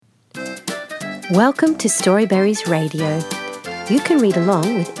Welcome to Storyberries Radio. You can read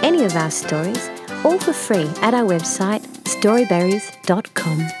along with any of our stories, all for free at our website,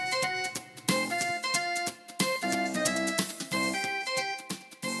 storyberries.com.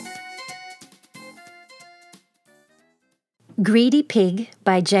 Greedy Pig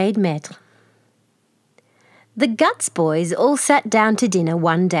by Jade Maître. The Guts boys all sat down to dinner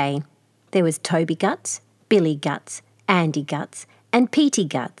one day. There was Toby Guts, Billy Guts, Andy Guts, and Petey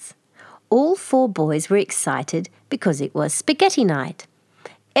Guts. All 4 boys were excited because it was spaghetti night.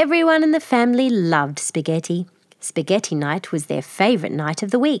 Everyone in the family loved spaghetti. Spaghetti night was their favourite night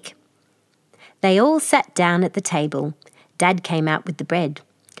of the week. They all sat down at the table. Dad came out with the bread.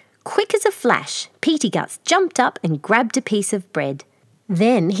 Quick as a flash, Petey Guts jumped up and grabbed a piece of bread.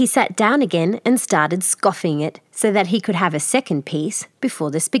 Then he sat down again and started scoffing it so that he could have a second piece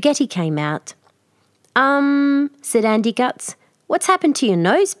before the spaghetti came out. Said Andy Guts. What's happened to your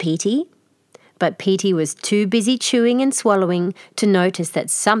nose, Petey? But Petey was too busy chewing and swallowing to notice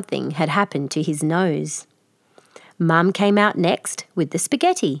that something had happened to his nose. Mum came out next with the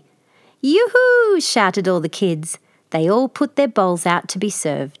spaghetti. Yoo-hoo! Shouted all the kids. They all put their bowls out to be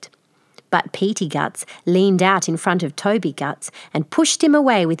served. But Petey Guts leaned out in front of Toby Guts and pushed him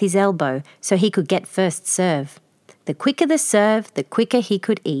away with his elbow so he could get first serve. The quicker the serve, the quicker he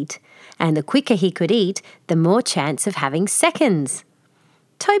could eat. And the quicker he could eat, the more chance of having seconds.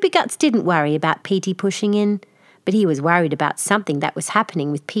 Toby Guts didn't worry about Petey pushing in, but he was worried about something that was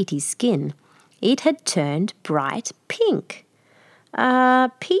happening with Petey's skin. It had turned bright pink.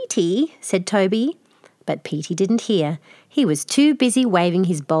 Petey, said Toby. But Petey didn't hear. He was too busy waving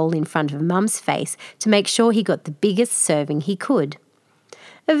his bowl in front of Mum's face to make sure he got the biggest serving he could.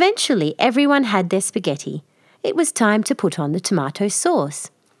 Eventually, everyone had their spaghetti. It was time to put on the tomato sauce.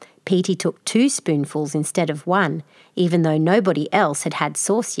 Petey took 2 spoonfuls instead of 1, even though nobody else had had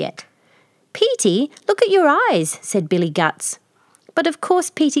sauce yet. Petey, look at your eyes, said Billy Guts. But of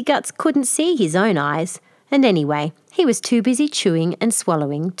course Petey Guts couldn't see his own eyes, and anyway, he was too busy chewing and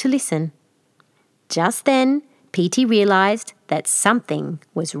swallowing to listen. Just then, Petey realised that something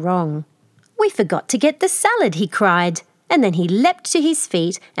was wrong. We forgot to get the salad, he cried, and then he leapt to his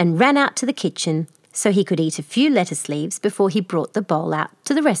feet and ran out to the kitchen, so he could eat a few lettuce leaves before he brought the bowl out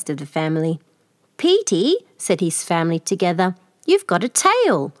to the rest of the family. Petey, said his family together, you've got a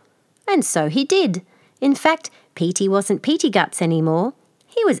tail. And so he did. In fact, Petey wasn't Petey Guts anymore.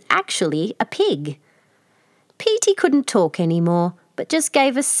 He was actually a pig. Petey couldn't talk anymore, but just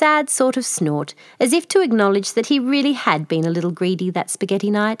gave a sad sort of snort, as if to acknowledge that he really had been a little greedy that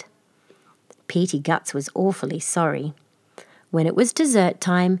spaghetti night. Petey Guts was awfully sorry. When it was dessert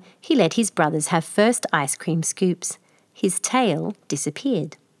time, he let his brothers have first ice cream scoops. His tail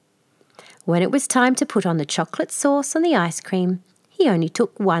disappeared. When it was time to put on the chocolate sauce on the ice cream, he only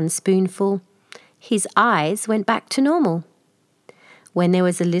took 1 spoonful. His eyes went back to normal. When there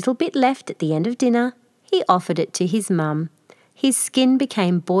was a little bit left at the end of dinner, he offered it to his mum. His skin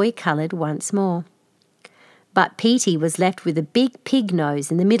became boy-coloured once more. But Petey was left with a big pig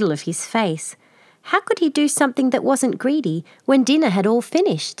nose in the middle of his face. How could he do something that wasn't greedy when dinner had all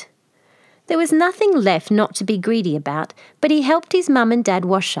finished? There was nothing left not to be greedy about, but he helped his mum and dad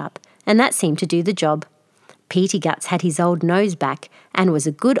wash up, and that seemed to do the job. Petey Guts had his old nose back and was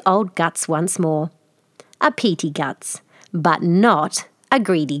a good old Guts once more. A Petey Guts, but not a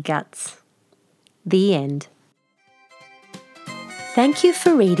greedy Guts. The end. Thank you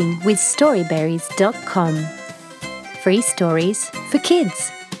for reading with Storyberries.com. Free stories for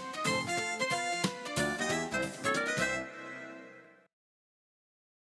kids.